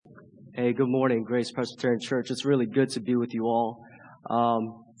Hey, good morning, Grace Presbyterian Church. It's really good to be with you all.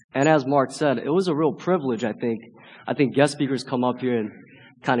 And as Mark said, it was a real privilege, I think. I think guest speakers come up here and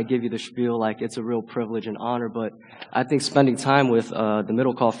kind of give you the spiel like it's a real privilege and honor. But I think spending time with the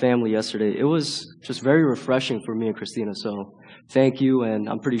Middle Call family yesterday, it was just very refreshing for me and Christina. So thank you, and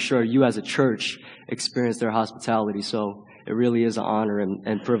I'm pretty sure you as a church experienced their hospitality. So it really is an honor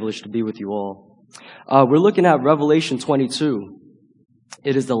and privilege to be with you all. We're looking at Revelation 22.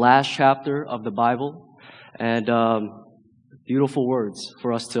 It is the last chapter of the Bible, and beautiful words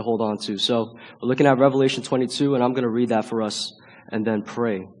for us to hold on to. So we're looking at Revelation 22, and I'm going to read that for us and then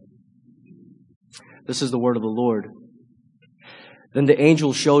pray. This is the word of the Lord. Then the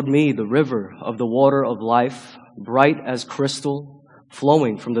angel showed me the river of the water of life, bright as crystal,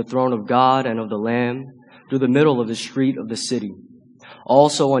 flowing from the throne of God and of the Lamb through the middle of the street of the city.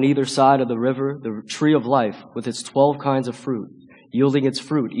 Also on either side of the river, the tree of life with its 12 kinds of fruit, yielding its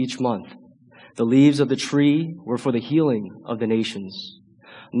fruit each month. The leaves of the tree were for the healing of the nations.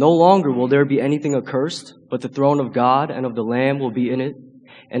 No longer will there be anything accursed, but the throne of God and of the Lamb will be in it,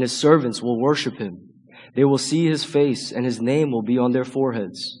 and his servants will worship him. They will see his face, and his name will be on their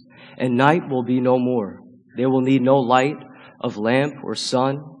foreheads. And night will be no more. They will need no light of lamp or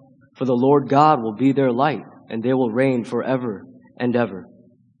sun, for the Lord God will be their light, and they will reign forever and ever.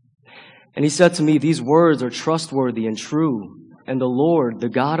 And he said to me, these words are trustworthy and true. And the Lord, the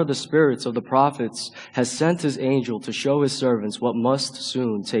God of the spirits of the prophets, has sent his angel to show his servants what must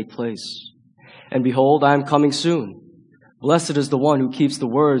soon take place. And behold, I am coming soon. Blessed is the one who keeps the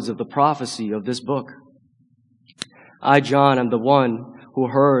words of the prophecy of this book. I, John, am the one who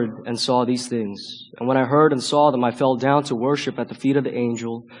heard and saw these things. And when I heard and saw them, I fell down to worship at the feet of the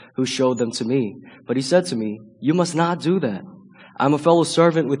angel who showed them to me. But he said to me, you must not do that. I am a fellow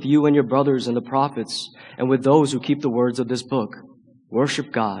servant with you and your brothers and the prophets, and with those who keep the words of this book.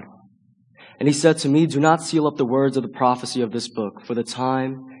 Worship God. And he said to me, do not seal up the words of the prophecy of this book, for the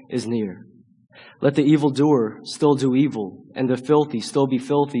time is near. Let the evildoer still do evil, and the filthy still be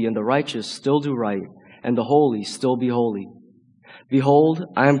filthy, and the righteous still do right, and the holy still be holy. Behold,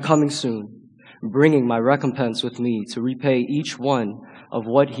 I am coming soon, bringing my recompense with me to repay each one of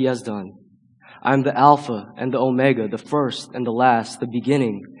what he has done. I am the Alpha and the Omega, the first and the last, the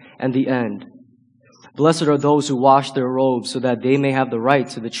beginning and the end. Blessed are those who wash their robes so that they may have the right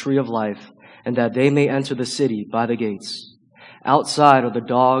to the tree of life and that they may enter the city by the gates. Outside are the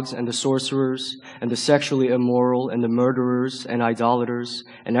dogs and the sorcerers and the sexually immoral and the murderers and idolaters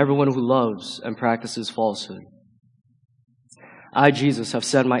and everyone who loves and practices falsehood. I, Jesus, have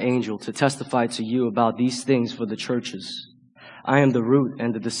sent my angel to testify to you about these things for the churches. I am the root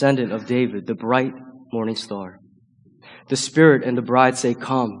and the descendant of David, the bright morning star. The Spirit and the bride say,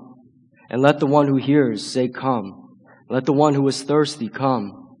 come. And let the one who hears say, come. Let the one who is thirsty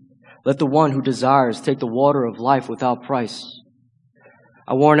come. Let the one who desires take the water of life without price.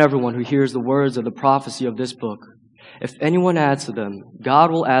 I warn everyone who hears the words of the prophecy of this book. If anyone adds to them, God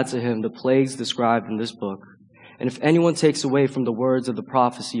will add to him the plagues described in this book. And if anyone takes away from the words of the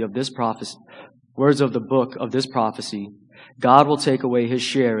prophecy of this prophecy, words of the book of this prophecy, God will take away his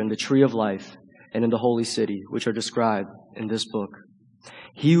share in the tree of life and in the holy city, which are described in this book.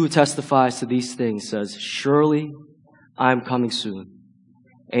 He who testifies to these things says, surely I am coming soon.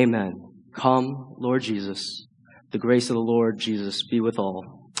 Amen. Come, Lord Jesus. The grace of the Lord Jesus be with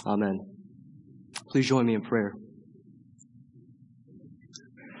all. Amen. Please join me in prayer.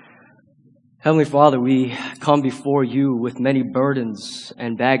 Heavenly Father, we come before you with many burdens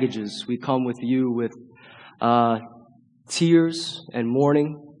and baggages. We come with you with tears and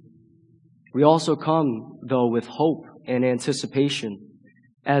mourning. We also come, though, with hope and anticipation,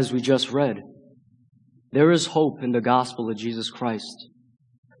 as we just read. There is hope in the gospel of Jesus Christ.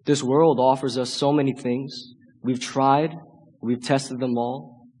 This world offers us so many things. We've tried, we've tested them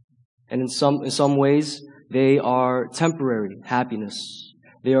all, and in some ways, they are temporary happiness.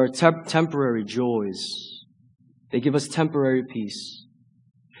 They are temporary joys. They give us temporary peace.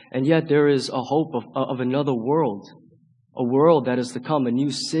 And yet there is a hope of another world, a world that is to come, a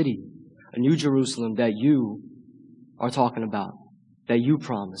new city, a new Jerusalem that you are talking about, that you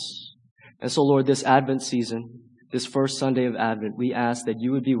promise. And so, Lord, this Advent season, this first Sunday of Advent, we ask that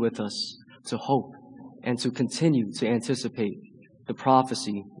you would be with us to hope and to continue to anticipate the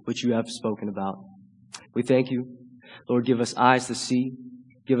prophecy which you have spoken about. We thank you. Lord, give us eyes to see,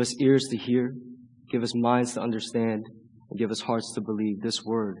 give us ears to hear, give us minds to understand, and give us hearts to believe this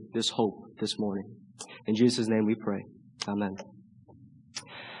word, this hope this morning. In Jesus' name we pray. Amen.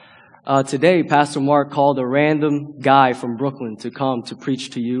 Today, Pastor Mark called a random guy from Brooklyn to come to preach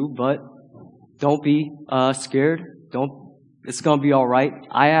to you, but don't be scared. Don't It's going to be all right.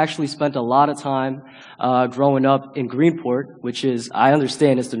 I actually spent a lot of time growing up in Greenport, which is, I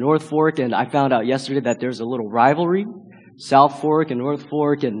understand, it's the North Fork, and I found out yesterday that there's a little rivalry, South Fork and North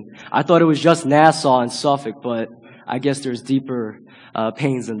Fork, and I thought it was just Nassau and Suffolk, but I guess there's deeper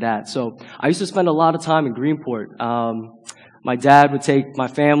pains than that. So I used to spend a lot of time in Greenport. My dad would take my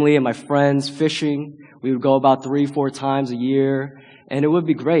family and my friends fishing. We would go about 3-4 times a year, and it would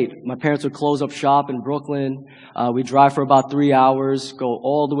be great. My parents would close up shop in Brooklyn. We'd drive for about 3 hours, go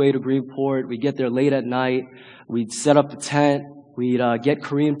all the way to Greenport. We'd get there late at night. We'd set up the tent. We'd get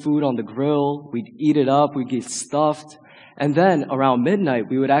Korean food on the grill. We'd eat it up. We'd get stuffed. And then around midnight,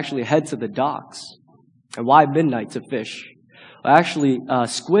 we would actually head to the docks. And why midnight to fish? Well, actually,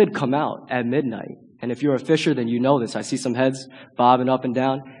 squid come out at midnight. And if you're a fisher, then you know this. I see some heads bobbing up and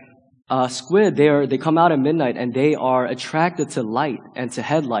down. Squid, they come out at midnight, and they are attracted to light and to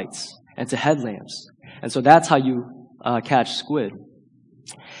headlights and to headlamps. And so that's how you catch squid.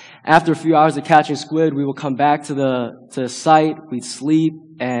 After a few hours of catching squid, we would come back to the site, we'd sleep,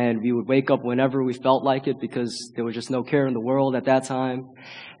 and we would wake up whenever we felt like it because there was just no care in the world at that time.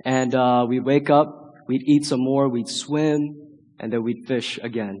 And we'd wake up, we'd eat some more, we'd swim, and then we'd fish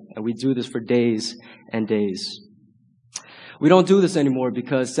again. And we'd do this for days and days. We don't do this anymore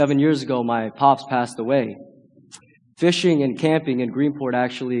because 7 years ago, my pops passed away. Fishing and camping in Greenport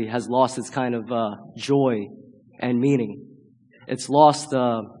actually has lost its kind of joy and meaning. It's lost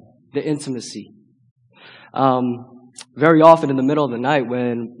the intimacy. Very often in the middle of the night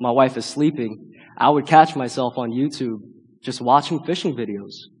when my wife is sleeping, I would catch myself on YouTube just watching fishing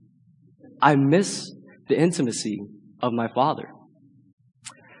videos. I miss the intimacy of my father.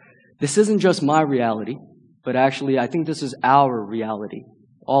 This isn't just my reality, but actually I think this is our reality,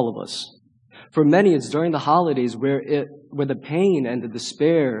 all of us. For many, it's during the holidays where the pain and the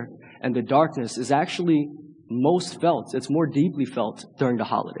despair and the darkness is actually most felt. It's more deeply felt during the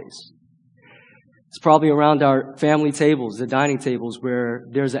holidays. It's probably around our family tables, the dining tables, where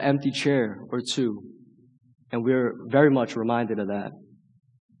there's an empty chair or two, and we're very much reminded of that.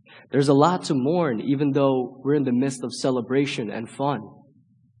 There's a lot to mourn, even though we're in the midst of celebration and fun.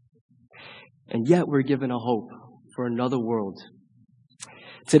 And yet we're given a hope for another world.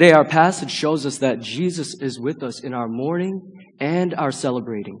 Today, our passage shows us that Jesus is with us in our mourning and our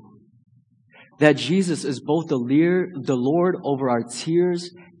celebrating. That Jesus is both the Lord over our tears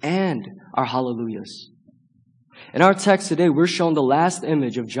and our hallelujahs. In our text today, we're shown the last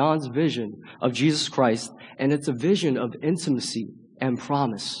image of John's vision of Jesus Christ, and it's a vision of intimacy and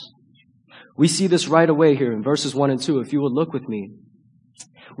promise. We see this right away here in verses 1 and 2, if you would look with me.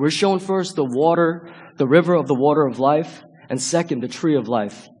 We're shown first the river of the water of life, and second, the tree of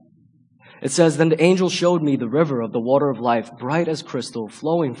life. It says, "Then the angel showed me the river of the water of life, bright as crystal,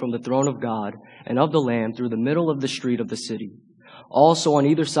 flowing from the throne of God and of the Lamb through the middle of the street of the city. Also on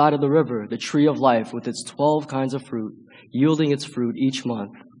either side of the river, the tree of life with its 12 kinds of fruit, yielding its fruit each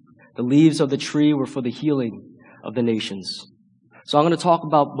month. The leaves of the tree were for the healing of the nations." So I'm going to talk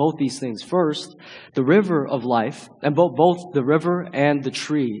about both these things. First, the river of life, and both the river and the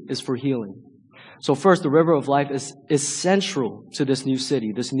tree is for healing. So first, the river of life is central to this new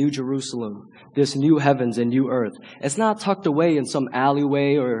city, this new Jerusalem, this new heavens and new earth. It's not tucked away in some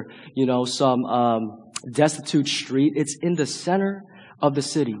alleyway or, some destitute street. It's in the center of the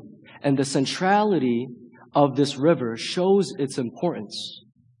city. And the centrality of this river shows its importance.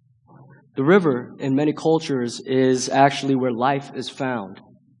 The river, in many cultures, is actually where life is found.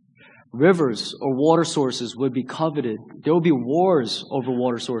 Rivers or water sources would be coveted. There would be wars over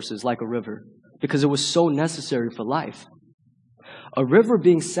water sources like a river because it was so necessary for life. A river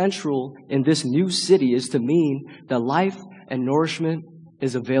being central in this new city is to mean that life and nourishment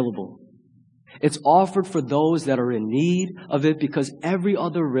is available. It's offered for those that are in need of it because every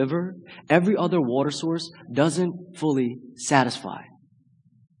other river, every other water source doesn't fully satisfy.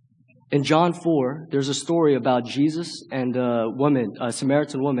 In John 4, there's a story about Jesus and a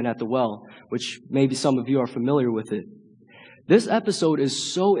Samaritan woman at the well, which maybe some of you are familiar with it. This episode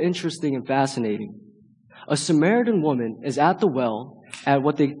is so interesting and fascinating. A Samaritan woman is at the well at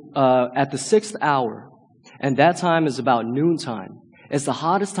the 6th hour, and that time is about noontime. It's the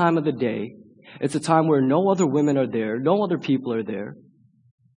hottest time of the day. It's a time where no other women are there, no other people are there,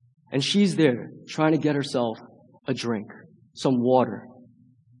 and she's there trying to get herself a drink, some water.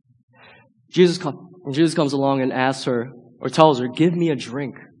 Jesus comes along and asks her, or tells her, "Give me a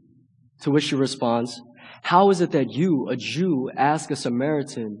drink." To which she responds, "How is it that you, a Jew, ask a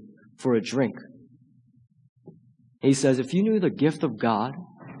Samaritan for a drink?" And he says, "If you knew the gift of God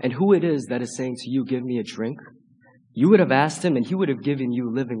and who it is that is saying to you, 'Give me a drink,' you would have asked him and he would have given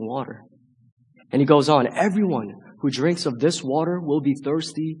you living water." And he goes on, "Everyone who drinks of this water will be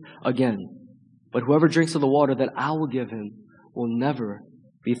thirsty again. But whoever drinks of the water that I will give him will never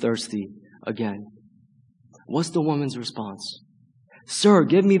be thirsty again." What's the woman's response? "Sir,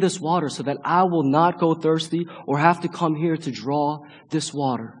 give me this water so that I will not go thirsty or have to come here to draw this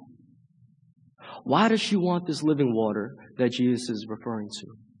water." Why does she want this living water that Jesus is referring to?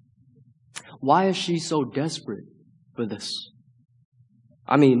 Why is she so desperate for this?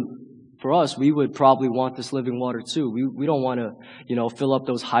 I mean, for us, we would probably want this living water too. We don't want to, fill up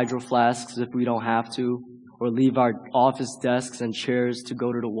those hydro flasks if we don't have to, or leave our office desks and chairs to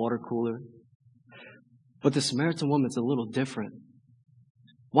go to the water cooler. But the Samaritan woman's a little different.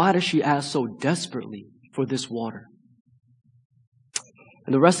 Why does she ask so desperately for this water?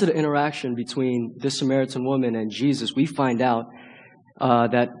 In the rest of the interaction between this Samaritan woman and Jesus, we find out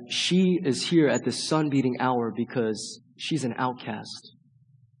that she is here at this sun-beating hour because she's an outcast.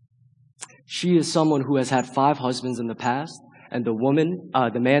 She is someone who has had 5 husbands in the past, and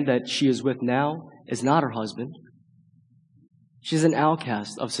the man that she is with now is not her husband. She's an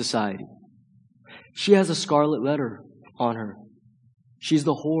outcast of society. She has a scarlet letter on her. She's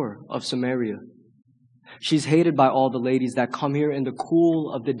the whore of Samaria. She's hated by all the ladies that come here in the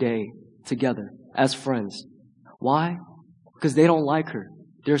cool of the day together as friends. Why? Because they don't like her.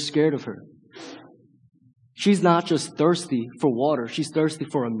 They're scared of her. She's not just thirsty for water. She's thirsty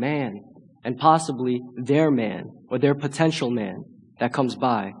for a man, and possibly their man or their potential man that comes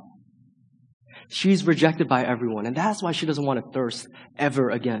by. She's rejected by everyone, and that's why she doesn't want to thirst ever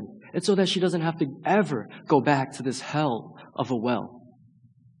again. It's so that she doesn't have to ever go back to this hell of a well.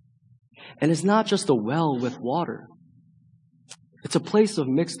 And it's not just a well with water. It's a place of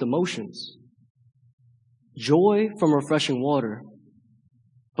mixed emotions. Joy from refreshing water,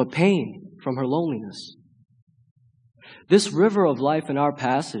 but pain from her loneliness. This river of life in our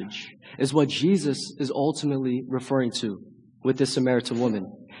passage is what Jesus is ultimately referring to with this Samaritan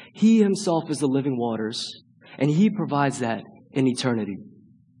woman. He himself is the living waters, and he provides that in eternity.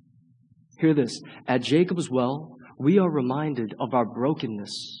 Hear this. At Jacob's well, we are reminded of our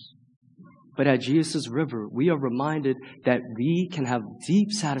brokenness. But at Jesus' river, we are reminded that we can have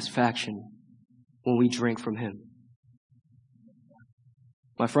deep satisfaction when we drink from him.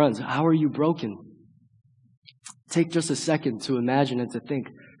 My friends, how are you broken? Take just a second to imagine and to think,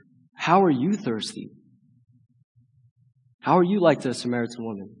 how are you thirsty? How are you like the Samaritan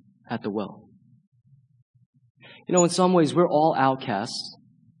woman at the well? In some ways, we're all outcasts.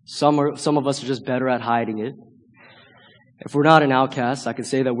 Some of us are just better at hiding it. If we're not an outcast, I can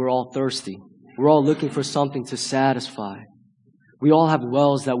say that we're all thirsty. We're all looking for something to satisfy. We all have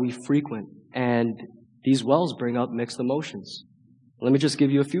wells that we frequent, and these wells bring up mixed emotions. Let me just give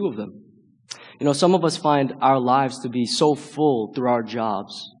you a few of them. Some of us find our lives to be so full through our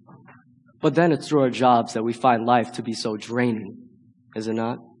jobs, but then it's through our jobs that we find life to be so draining, is it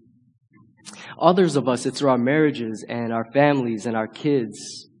not? Others of us, it's through our marriages and our families and our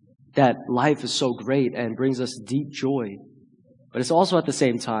kids that life is so great and brings us deep joy. But it's also at the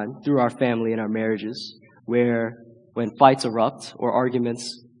same time through our family and our marriages where when fights erupt or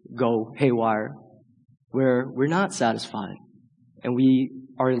arguments go haywire, where we're not satisfied and we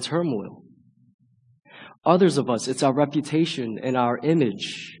are in turmoil. Others of us, it's our reputation and our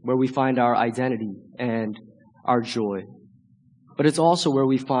image where we find our identity and our joy. But it's also where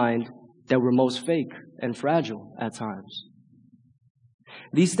we find that we're most fake and fragile at times.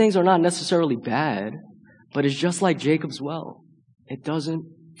 These things are not necessarily bad, but it's just like Jacob's well. It doesn't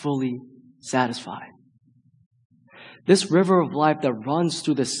fully satisfy. This river of life that runs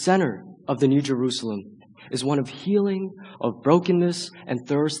through the center of the New Jerusalem is one of healing, of brokenness, and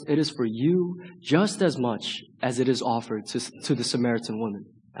thirst. It is for you just as much as it is offered to the Samaritan woman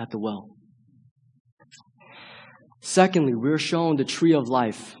at the well. Secondly, we're shown the tree of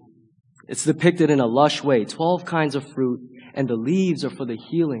life. It's depicted in a lush way, 12 kinds of fruit, and the leaves are for the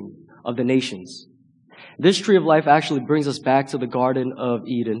healing of the nations. This tree of life actually brings us back to the Garden of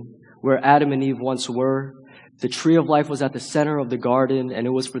Eden, where Adam and Eve once were. The tree of life was at the center of the garden, and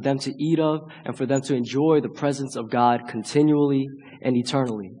it was for them to eat of and for them to enjoy the presence of God continually and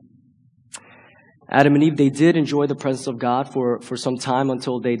eternally. Adam and Eve, they did enjoy the presence of God for some time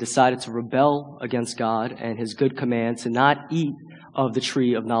until they decided to rebel against God and his good command to not eat of the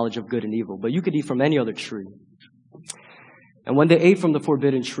tree of knowledge of good and evil. But you could eat from any other tree. And when they ate from the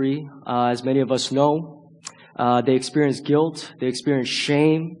forbidden tree, as many of us know, they experienced guilt, they experienced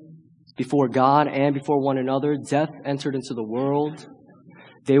shame before God and before one another. Death entered into the world.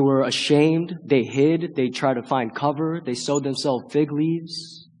 They were ashamed, they hid, they tried to find cover, they sewed themselves fig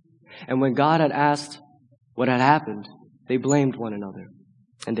leaves. And when God had asked what had happened, they blamed one another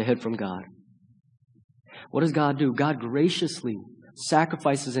and they hid from God. What does God do? God graciously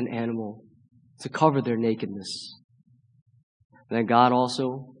sacrifices an animal to cover their nakedness. And then God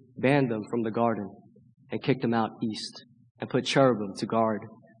also banned them from the garden and kicked them out east and put cherubim to guard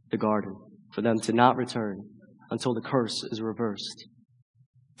the garden for them to not return until the curse is reversed.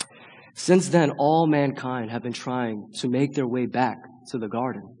 Since then, all mankind have been trying to make their way back to the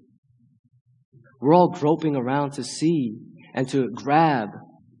garden. We're all groping around to see and to grab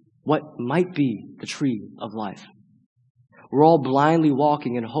what might be the tree of life. We're all blindly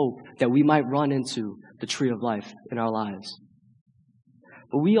walking in hope that we might run into the tree of life in our lives.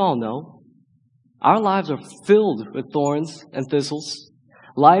 But we all know our lives are filled with thorns and thistles.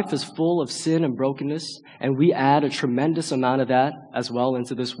 Life is full of sin and brokenness, and we add a tremendous amount of that as well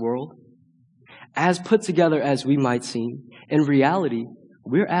into this world. As put together as we might seem, in reality,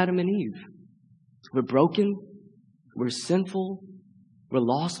 we're Adam and Eve. We're broken, we're sinful, we're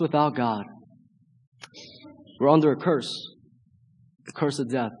lost without God. We're under a curse, the curse of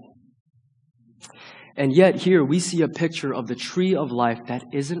death. And yet here we see a picture of the tree of life that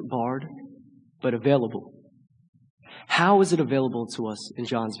isn't barred, but available. How is it available to us in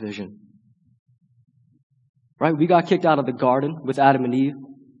John's vision? Right? We got kicked out of the garden with Adam and Eve,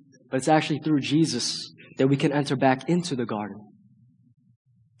 but it's actually through Jesus that we can enter back into the garden.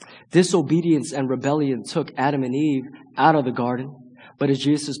 Disobedience and rebellion took Adam and Eve out of the garden, but it's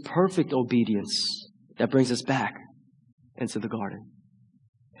Jesus' perfect obedience that brings us back into the garden.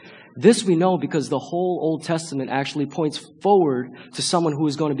 This we know because the whole Old Testament actually points forward to someone who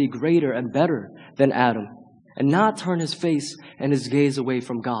is going to be greater and better than Adam and not turn his face and his gaze away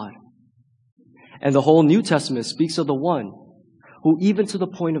from God. And the whole New Testament speaks of the one who, even to the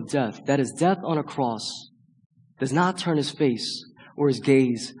point of death, that is death on a cross, does not turn his face or his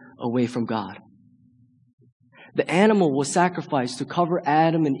gaze away from God. The animal was sacrificed to cover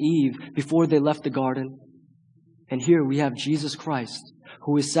Adam and Eve before they left the garden. And here we have Jesus Christ,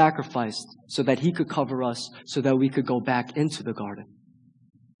 who is sacrificed so that he could cover us, so that we could go back into the garden.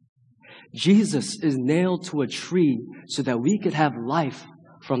 Jesus is nailed to a tree so that we could have life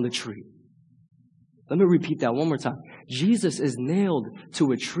from the tree. Let me repeat that one more time. Jesus is nailed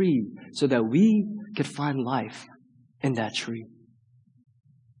to a tree so that we could find life in that tree.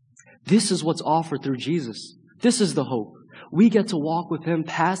 This is what's offered through Jesus. This is the hope. We get to walk with him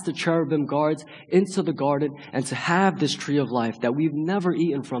past the cherubim guards into the garden and to have this tree of life that we've never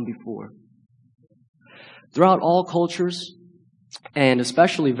eaten from before. Throughout all cultures, and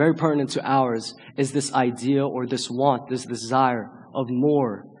especially very pertinent to ours, is this idea or this want, this desire of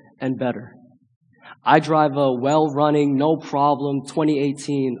more and better. I drive a well-running, no problem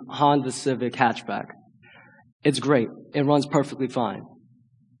 2018 Honda Civic hatchback. It's great. It runs perfectly fine.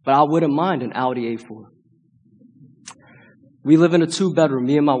 But I wouldn't mind an Audi A4. We live in a 2-bedroom,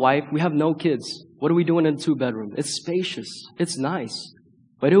 me and my wife. We have no kids. What are we doing in a 2-bedroom? It's spacious. It's nice.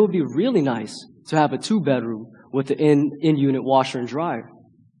 But it would be really nice to have a 2-bedroom with an in-unit washer and dryer.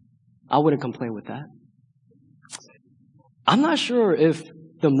 I wouldn't complain with that. I'm not sure if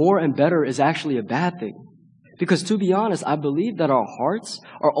the more and better is actually a bad thing. Because to be honest, I believe that our hearts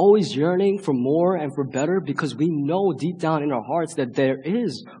are always yearning for more and for better because we know deep down in our hearts that there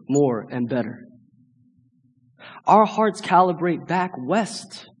is more and better. Our hearts calibrate back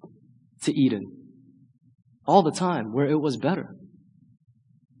west to Eden all the time where it was better.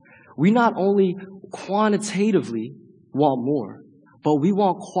 We not only quantitatively want more, but we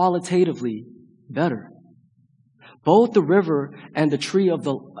want qualitatively better. Both the river and the tree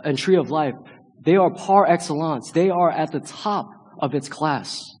of life, they are par excellence. They are at the top of its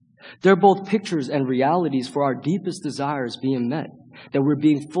class. They're both pictures and realities for our deepest desires being met, that we're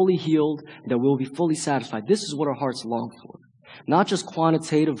being fully healed, that we'll be fully satisfied. This is what our hearts long for. Not just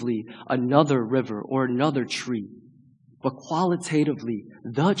quantitatively another river or another tree, but qualitatively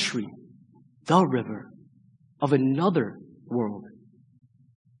the tree, the river of another world.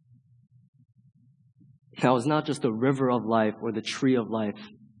 Now, it's not just the river of life or the tree of life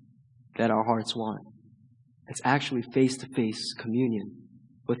that our hearts want. It's actually face-to-face communion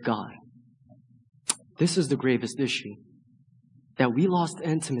with God. This is the gravest issue, that we lost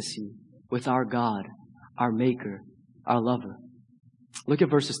intimacy with our God, our Maker, our Lover. Look at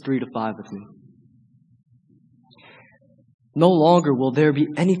verses 3-5 with me. No longer will there be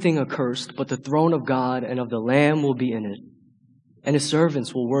anything accursed, but the throne of God and of the Lamb will be in it, and his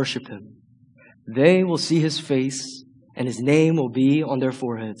servants will worship him. They will see his face, and his name will be on their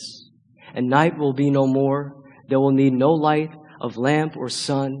foreheads. And night will be no more. They will need no light of lamp or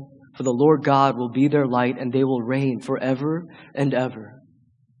sun, for the Lord God will be their light, and they will reign forever and ever.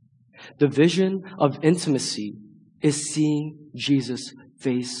 The vision of intimacy is seeing Jesus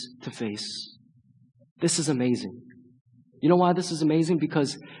face to face. This is amazing. You know why this is amazing?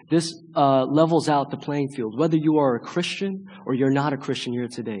 Because this levels out the playing field. Whether you are a Christian or you're not a Christian here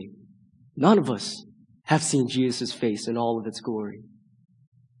today, none of us have seen Jesus' face in all of its glory.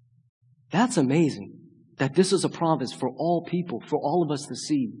 That's amazing, that this is a promise for all people, for all of us to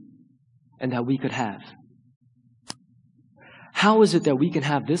see, and that we could have. How is it that we can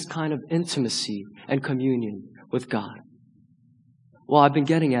have this kind of intimacy and communion with God? Well, I've been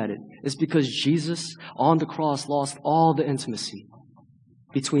getting at it. It's because Jesus on the cross lost all the intimacy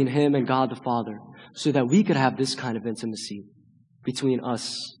between him and God the Father so that we could have this kind of intimacy between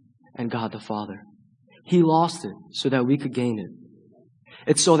us and God the Father. He lost it so that we could gain it.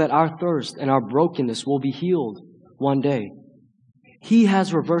 It's so that our thirst and our brokenness will be healed one day. He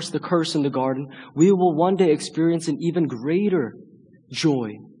has reversed the curse in the garden. We will one day experience an even greater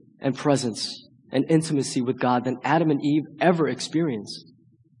joy and presence and intimacy with God than Adam and Eve ever experienced.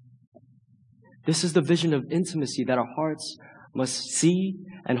 This is the vision of intimacy that our hearts must see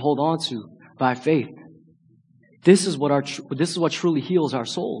and hold on to by faith. This is what truly heals our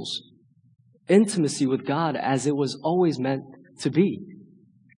souls. Intimacy with God as it was always meant to be.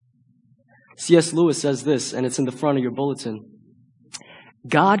 C.S. Lewis says this, and it's in the front of your bulletin.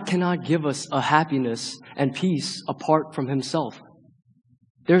 God cannot give us a happiness and peace apart from himself.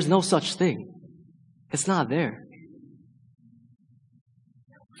 There's no such thing. It's not there.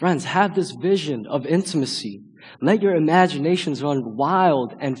 Friends, have this vision of intimacy. Let your imaginations run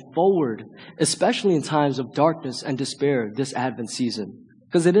wild and forward, especially in times of darkness and despair this Advent season,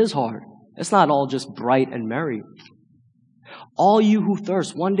 because it is hard. It's not all just bright and merry. All you who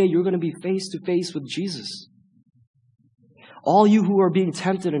thirst, one day you're going to be face to face with Jesus. All you who are being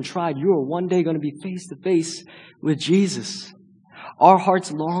tempted and tried, you are one day going to be face to face with Jesus. Our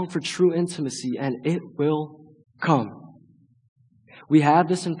hearts long for true intimacy, and it will come. We have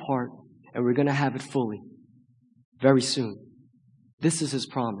this in part, and we're going to have it fully very soon. This is his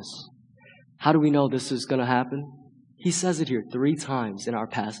promise. How do we know this is going to happen? He says it here 3 times in our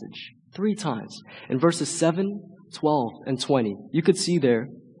passage. 3 times. In verses 7, 12, and 20, you could see there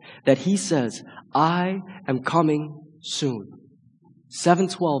that he says, I am coming soon. 7,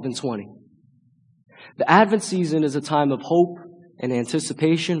 12, and 20. The Advent season is a time of hope and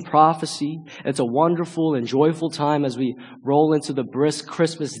anticipation, prophecy. It's a wonderful and joyful time as we roll into the brisk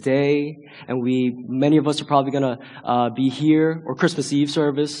Christmas day, and many of us are probably going to be here, or Christmas Eve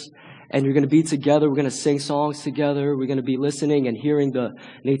service, and you're going to be together. We're going to sing songs together. We're going to be listening and hearing the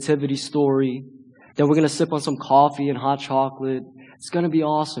nativity story. Then we're going to sip on some coffee and hot chocolate. It's going to be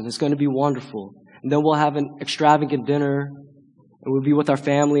awesome. It's going to be wonderful. And then we'll have an extravagant dinner, and we'll be with our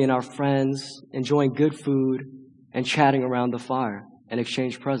family and our friends, enjoying good food and chatting around the fire and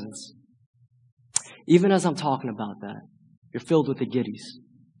exchange presents. Even as I'm talking about that, you're filled with the giddies,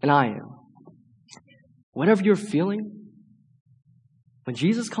 and I am. Whatever you're feeling, when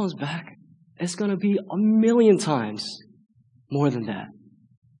Jesus comes back, it's going to be 1,000,000 times more than that.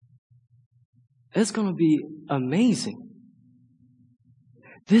 It's going to be amazing.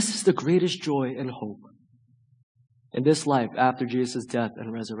 This is the greatest joy and hope in this life after Jesus' death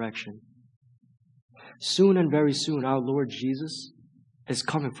and resurrection. Soon and very soon, our Lord Jesus is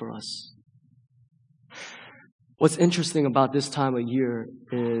coming for us. What's interesting about this time of year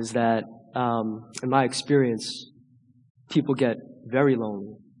is that, in my experience, people get very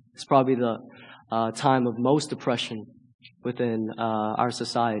lonely. It's probably the time of most depression within our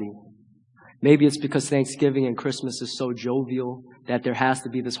society. Maybe it's because Thanksgiving and Christmas is so jovial that there has to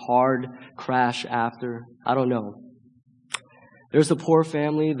be this hard crash after. I don't know. There's a poor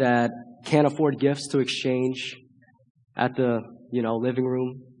family that can't afford gifts to exchange at the, living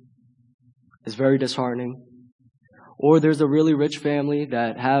room. It's very disheartening. Or there's a really rich family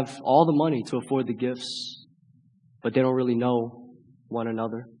that have all the money to afford the gifts, but they don't really know one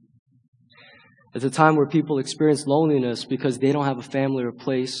another. It's a time where people experience loneliness because they don't have a family or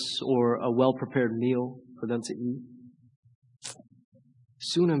place or a well-prepared meal for them to eat.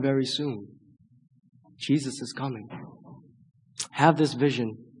 Soon and very soon, Jesus is coming. Have this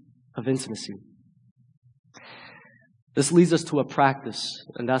vision of intimacy. This leads us to a practice,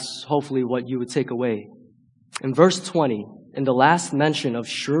 and that's hopefully what you would take away. In verse 20, in the last mention of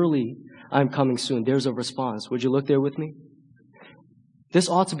surely I'm coming soon, there's a response. Would you look there with me? This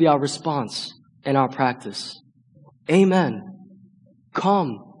ought to be our response and our practice. Amen.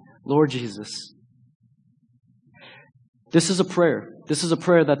 Come, Lord Jesus. This is a prayer. This is a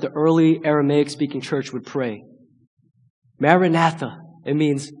prayer that the early Aramaic-speaking church would pray. Maranatha. It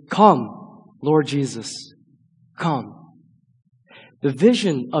means, come, Lord Jesus. Come. The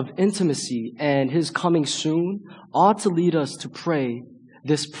vision of intimacy and his coming soon ought to lead us to pray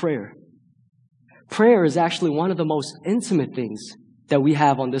this prayer. Prayer is actually one of the most intimate things that we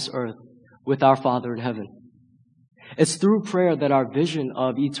have on this earth with our Father in heaven. It's through prayer that our vision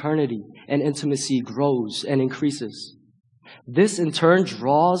of eternity and intimacy grows and increases. This in turn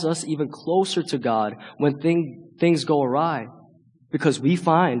draws us even closer to God when things go awry, because we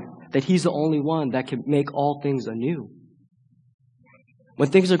find that He's the only one that can make all things anew. When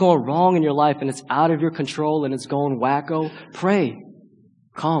things are going wrong in your life and it's out of your control and it's going wacko, pray,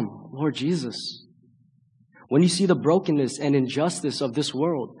 come, Lord Jesus. When you see the brokenness and injustice of this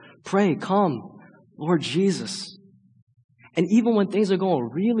world, pray, come, Lord Jesus. And even when things are going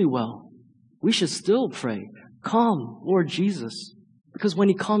really well, we should still pray, come, Lord Jesus. Because when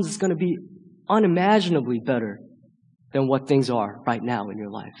He comes, it's going to be unimaginably better than what things are right now in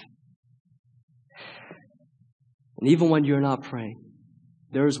your life. And even when you're not praying,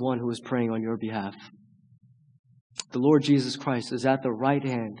 there is one who is praying on your behalf. The Lord Jesus Christ is at the right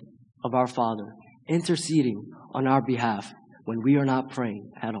hand of our Father, interceding on our behalf when we are not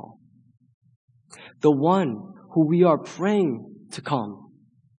praying at all. The one who we are praying to come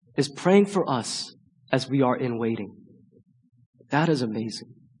is praying for us as we are in waiting. That is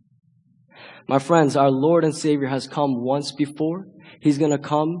amazing. My friends, our Lord and Savior has come once before. He's going to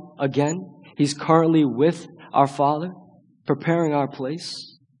come again. He's currently with our Father, preparing our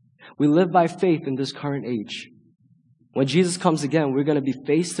place. We live by faith in this current age. When Jesus comes again, we're going to be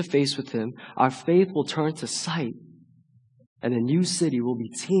face to face with Him. Our faith will turn to sight, and the new city will be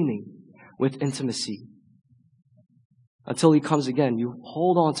teeming with intimacy. Until He comes again, you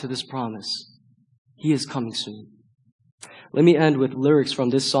hold on to this promise. He is coming soon. Let me end with lyrics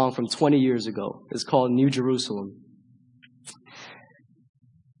from this song from 20 years ago. It's called New Jerusalem.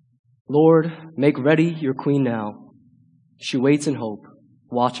 Lord, make ready your queen now. She waits in hope,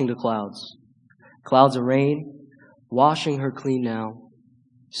 watching the clouds. Clouds of rain, washing her clean now.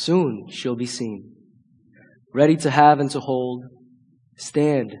 Soon she'll be seen. Ready to have and to hold.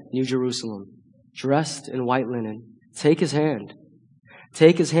 Stand, New Jerusalem, dressed in white linen. Take His hand.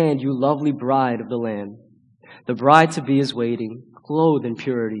 Take His hand, you lovely bride of the Lamb. The bride-to-be is waiting, clothed in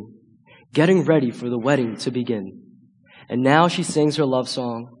purity, getting ready for the wedding to begin. And now she sings her love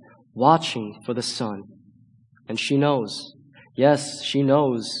song, watching for the sun. And she knows, yes, she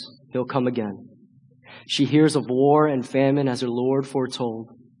knows He'll come again. She hears of war and famine as her Lord foretold,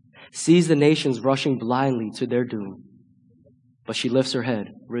 sees the nations rushing blindly to their doom. But she lifts her head,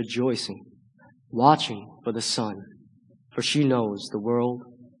 rejoicing, watching for the sun, for she knows the world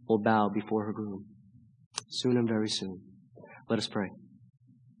will bow before her groom. Soon and very soon. Let us pray.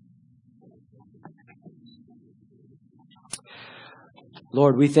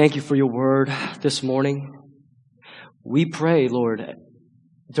 Lord, we thank You for Your word this morning. We pray, Lord,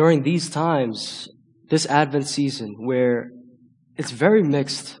 during these times, this Advent season, where it's very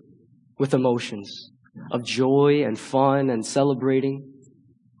mixed with emotions of joy and fun and celebrating,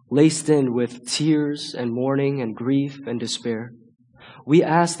 laced in with tears and mourning and grief and despair, we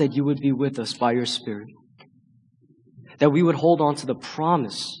ask that You would be with us by Your Spirit, that we would hold on to the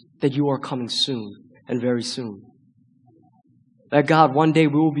promise that You are coming soon and very soon. That God, one day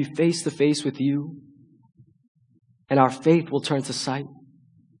we will be face to face with You, and our faith will turn to sight,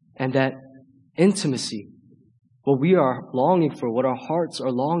 and that intimacy, what we are longing for, what our hearts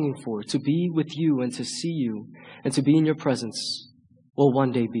are longing for, to be with You and to see You and to be in Your presence, will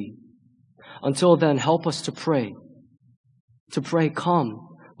one day be. Until then, help us to pray, come,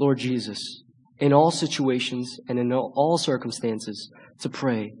 Lord Jesus, in all situations and in all circumstances, to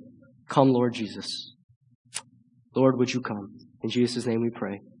pray, come, Lord Jesus. Lord, would You come? In Jesus' name we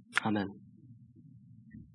pray. Amen.